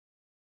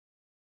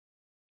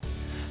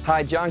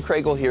Hi, John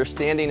Craigle here,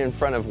 standing in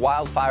front of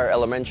Wildfire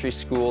Elementary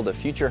School, the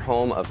future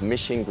home of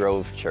Mission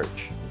Grove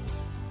Church.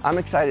 I'm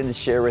excited to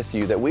share with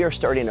you that we are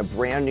starting a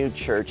brand new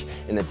church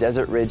in the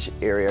Desert Ridge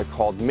area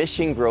called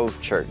Mission Grove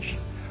Church,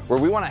 where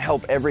we want to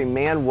help every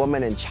man,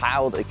 woman, and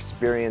child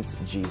experience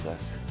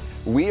Jesus.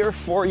 We are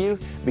for you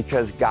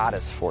because God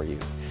is for you.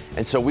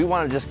 And so we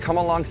want to just come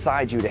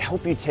alongside you to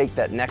help you take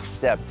that next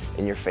step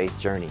in your faith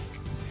journey.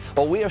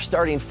 While we are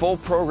starting full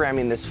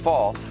programming this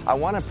fall, I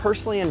want to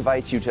personally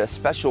invite you to a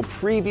special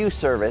preview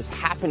service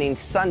happening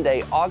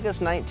Sunday,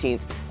 August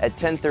 19th at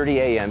 10:30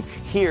 a.m.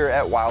 here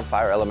at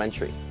Wildfire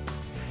Elementary.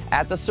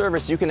 At the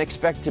service, you can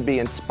expect to be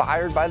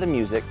inspired by the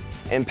music,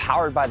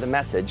 empowered by the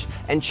message,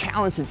 and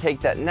challenged to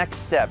take that next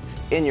step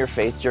in your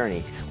faith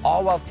journey,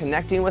 all while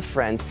connecting with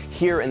friends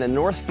here in the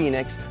North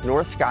Phoenix,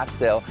 North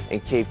Scottsdale,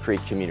 and Cave Creek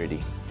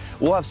community.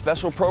 We'll have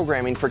special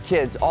programming for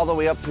kids all the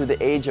way up through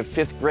the age of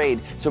 5th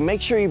grade, so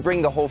make sure you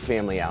bring the whole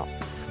family out.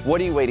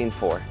 What are you waiting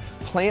for?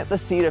 Plant the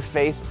seed of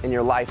faith in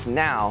your life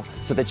now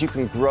so that you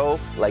can grow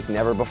like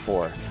never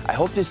before. I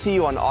hope to see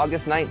you on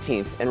August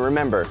 19th, and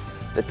remember,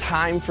 the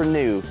time for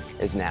new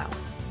is now.